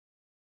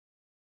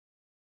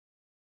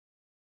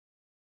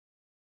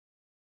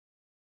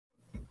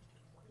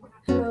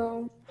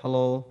Hello.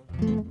 Hello.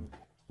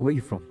 Where are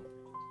you from?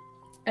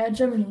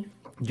 Germany.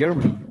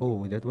 Germany.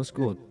 Oh, that was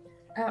good.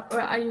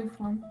 Where are you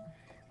from?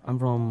 I'm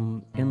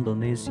from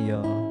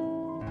Indonesia.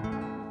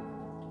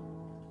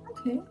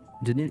 Okay.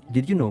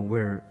 Did you know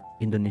where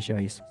Indonesia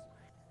is?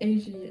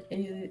 Asia,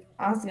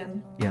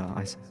 ASEAN. Yeah,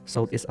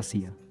 Southeast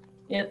Asia.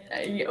 Yeah,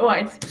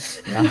 right.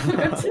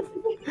 Yeah.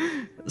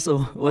 So,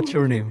 what's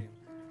your name?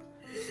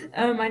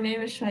 My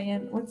name is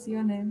Cheyenne. What's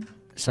your name?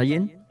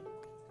 Sayin?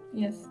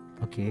 Yes.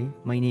 Okay.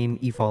 My name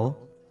Ifal.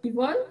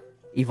 Yvonne?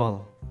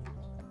 Ifal.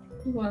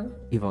 Yvonne.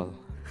 Ifal.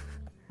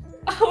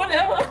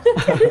 Whatever.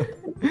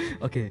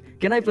 Okay.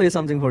 Can I play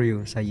something for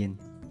you, Sayin?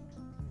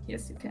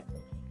 Yes, you can.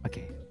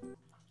 Okay.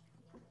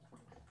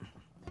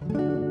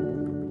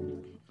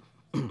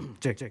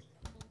 Check.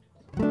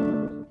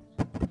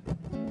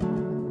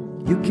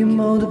 You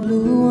came out of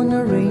blue on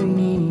a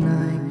rainy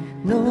night.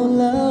 No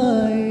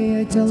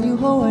lie, I tell you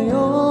how I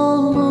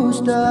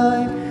almost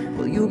died.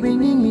 Well, you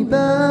bringing me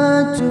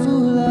back to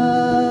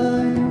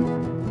life.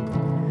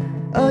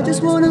 I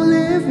just wanna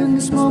live in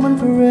this moment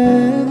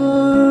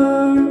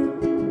forever.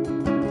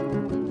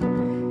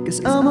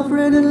 Cause I'm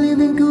afraid that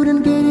living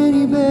couldn't get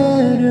any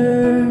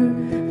better.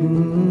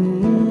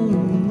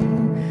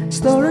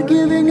 Start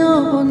giving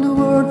up on the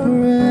world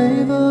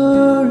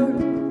forever.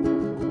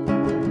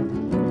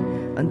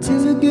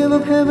 Until you give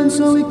up heaven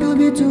so we could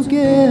be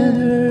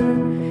together.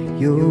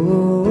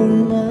 You're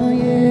my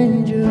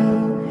angel,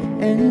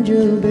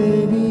 angel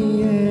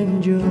baby,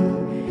 angel.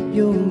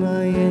 You're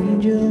my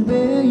angel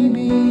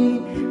baby,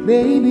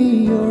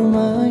 baby, you're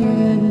my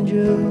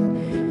angel.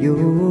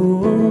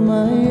 You're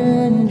my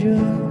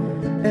angel,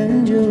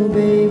 angel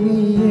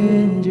baby,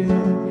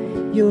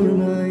 angel. You're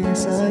my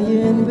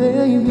Sayin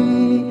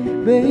baby,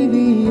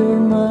 baby, you're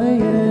my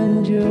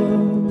angel.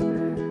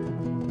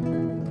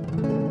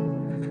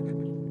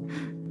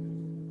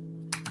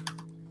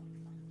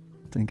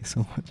 Thank you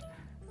so much.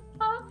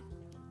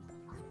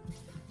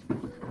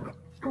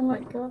 Oh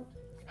my god.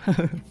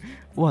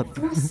 What?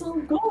 You're so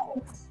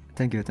good.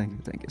 Thank you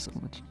so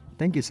much.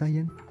 Thank you,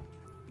 Sayan.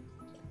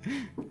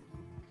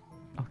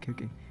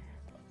 Okay.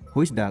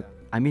 Who is that?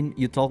 I mean,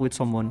 you talk with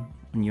someone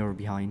and you're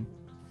behind.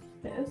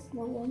 There's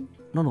no one.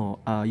 No.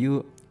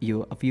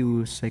 You a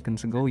few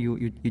seconds ago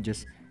you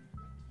just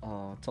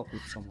talk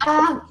with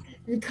someone.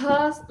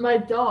 Because my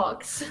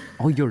dogs.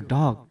 Oh, your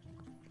dog.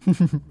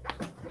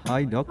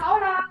 Hi, dog.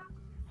 Hola.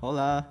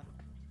 Hola.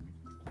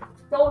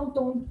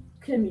 Don't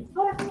kill me.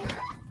 Hola.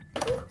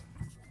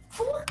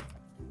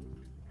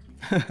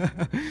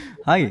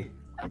 Hi.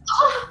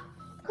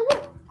 Come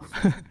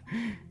on.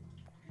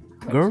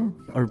 Girl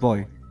or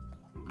boy?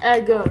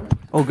 Girl.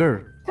 Oh,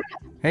 girl.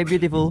 Hey,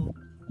 beautiful.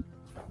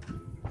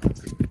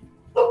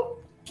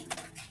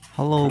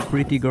 Hello,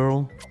 pretty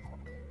girl.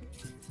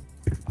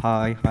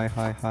 Hi.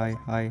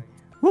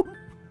 Whoop.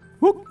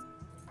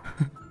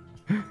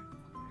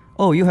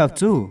 Oh, you have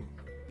two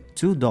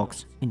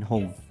dogs in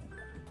home.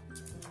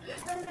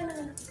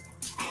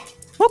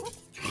 Whoop.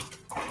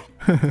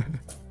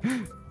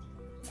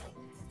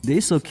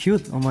 They're so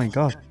cute. Oh my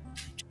god.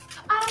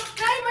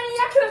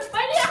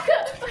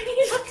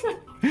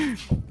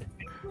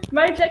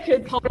 My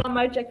jacket, Paula,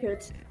 my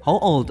jacket. How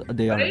old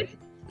they are? Right?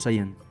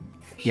 Sayan.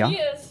 Yeah. She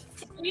is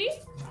 3.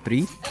 3.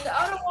 And the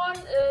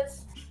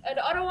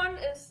other one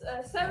is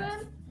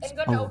 7 and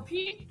got Oh. OP.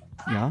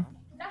 Yeah.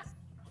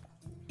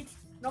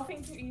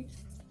 Nothing to eat.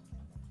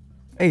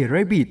 Hey,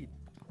 rabbit.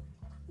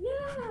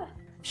 Yeah.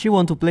 She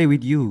want to play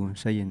with you,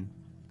 Sayan.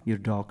 Your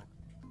dog.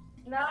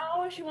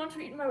 Now she wants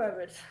to eat my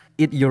rabbit.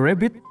 Eat your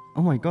rabbit?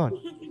 Oh my god.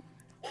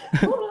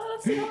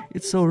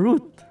 It's so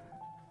rude.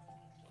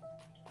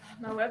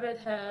 My rabbit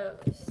has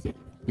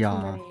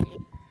Yeah.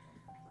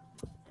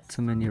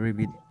 Too many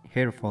rabbit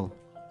hair fall.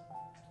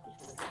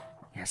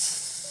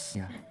 Yes.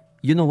 Yeah.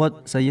 You know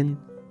what, Sayan?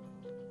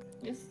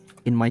 Yes.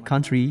 In my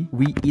country,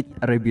 we eat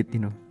rabbit, you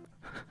know.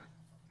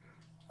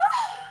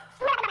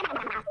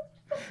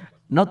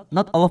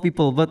 Not all of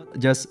people, but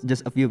just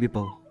a few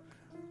people.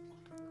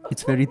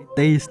 It's very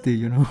tasty,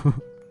 you know.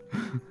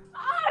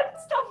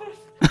 Stop it!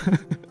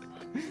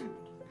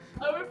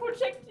 I will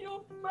protect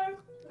you, my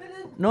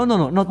little... No,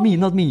 not me.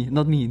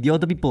 The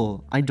other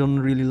people. I don't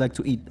really like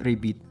to eat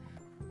rabbit.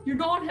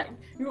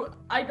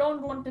 I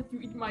don't want that you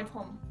eat my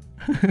Tom.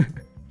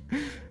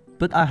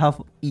 But I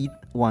have eat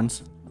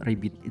once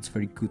rabbit. It's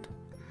very good.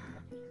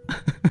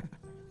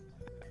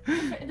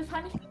 The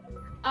funny thing,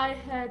 I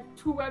had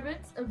 2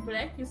 rabbits, a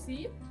black, you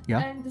see, Yeah.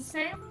 and the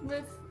same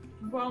with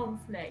brown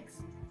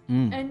flags.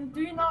 Mm. And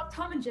do you know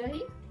Tom and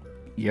Jerry?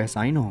 Yes,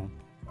 I know.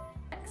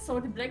 So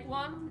the black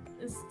one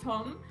is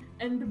Tom,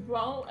 and the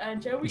brown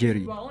Jerry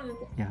Jerry. is brown, and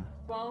Yeah.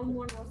 the brown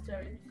one was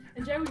Jerry.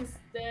 And Jerry is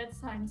dead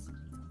since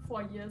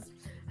 4 years.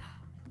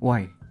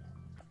 Why?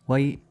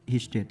 Why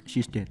he's dead?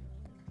 She's dead.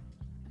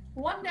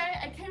 One day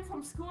I came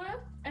from school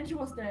and she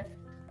was dead.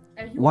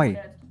 And he Why? was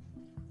dead.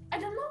 I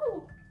don't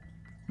know.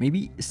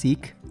 Maybe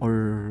sick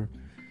or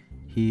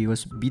he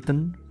was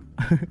beaten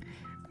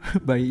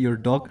by your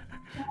dog.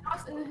 He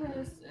was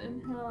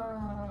in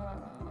her...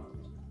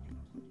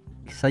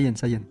 Sayan.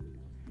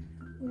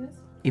 Yes.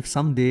 if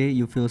someday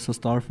you feel so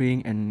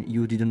starving and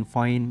you didn't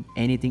find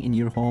anything in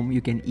your home,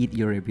 you can eat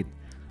your rabbit.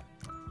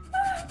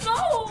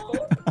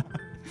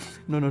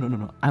 No!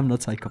 No. I'm not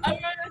I psychopath.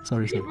 wanna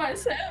Sorry. eat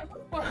myself.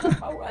 What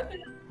my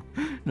weapon?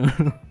 No.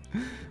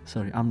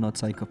 Sorry, I'm not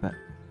psychopath.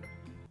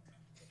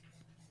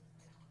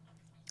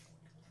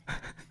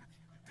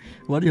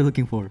 What are you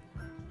looking for?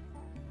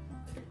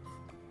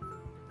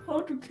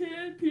 How to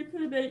kill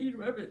people they eat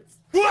rabbits.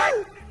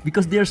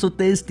 Because they are so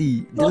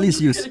tasty, No, I'm just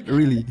delicious, kidding.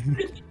 really.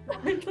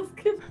 I'm just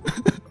kidding.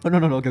 Oh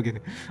no. Okay.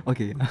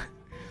 Okay.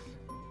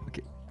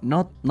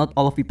 Not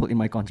all of people in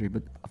my country,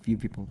 but a few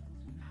people.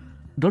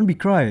 Don't be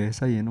cry,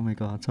 Sayin. Oh my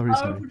God. Sorry.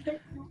 I will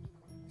protect you.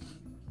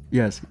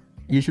 Yes,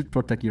 you should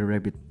protect your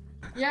rabbit.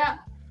 Yeah,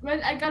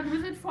 when I got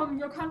visit from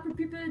your country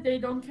people, they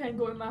can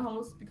go in my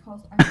house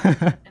because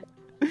I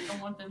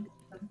don't want them.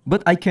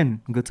 But I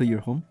can go to your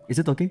home. Is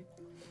it okay?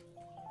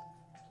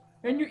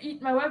 When you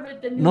eat my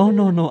rabbit, then you No.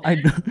 will-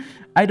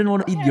 I don't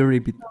want to eat your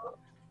rabbit.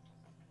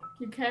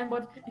 You can,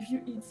 but if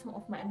you eat some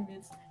of my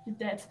animals, you're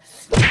dead.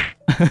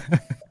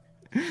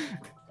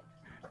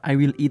 I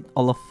will eat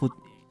all of food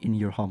in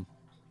your home.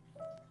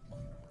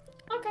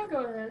 Okay,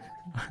 go ahead.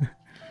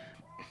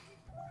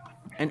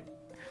 And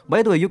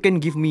by the way, you can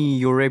give me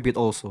your rabbit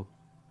also.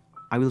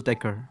 I will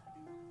take her.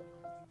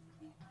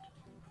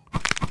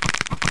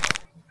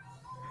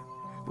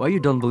 Why you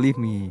don't believe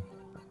me?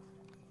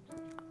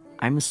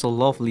 I'm so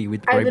lovely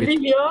with I rabbit.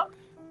 believe you.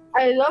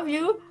 I love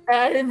you.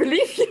 I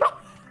believe you.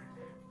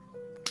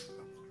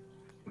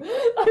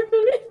 I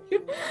believe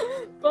you.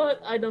 But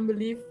I don't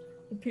believe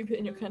the people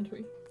in your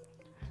country.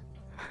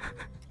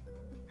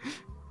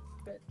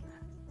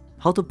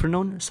 How to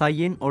pronounce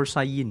Sayin or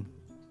Sayin?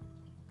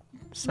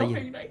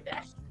 Nothing like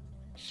that.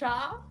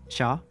 Sha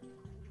Sha?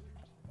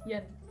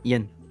 Yen.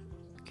 Yen.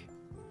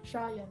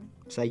 Sha Yen.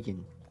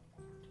 Sayin.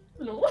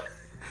 No.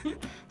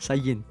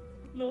 Sayin.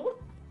 No.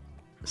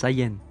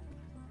 Sayin.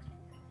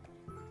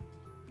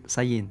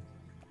 Sayin.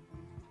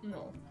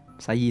 No.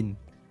 Sayin.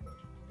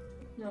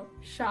 No.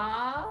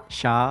 Sha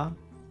Sha.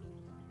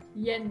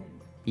 Yen.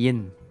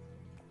 Yin.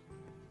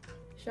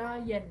 Sha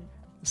Yen.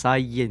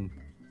 Sayin.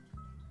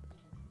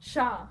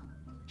 Sha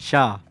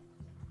Sha.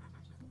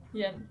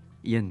 Yen.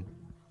 Yin.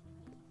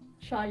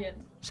 Sha Yen.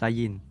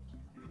 Sayin.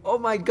 Oh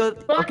my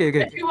God. But Okay.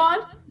 if you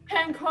want, you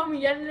can call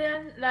me Yen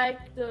Yen like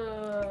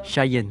the.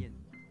 Shayin.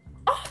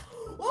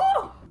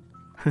 Oh!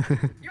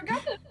 You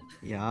got it!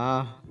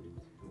 Yeah.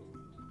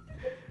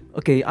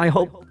 Okay, I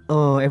hope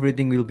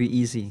everything will be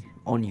easy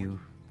on you.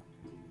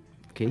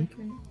 Okay?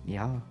 Okay.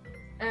 Yeah.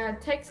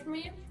 Text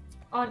me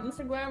on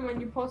Instagram when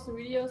you post the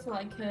video so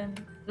I can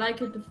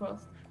like it the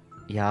first.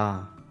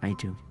 Yeah, I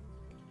do.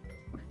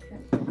 Okay.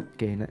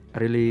 Okay,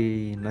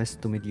 really nice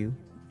to meet you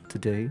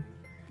today.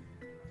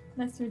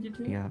 Nice to meet you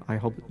too. Yeah, I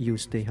hope you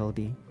stay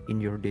healthy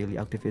in your daily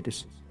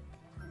activities.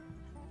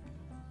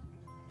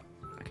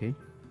 Okay?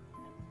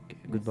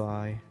 Okay,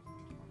 goodbye.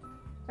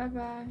 Bye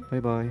bye. Bye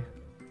bye.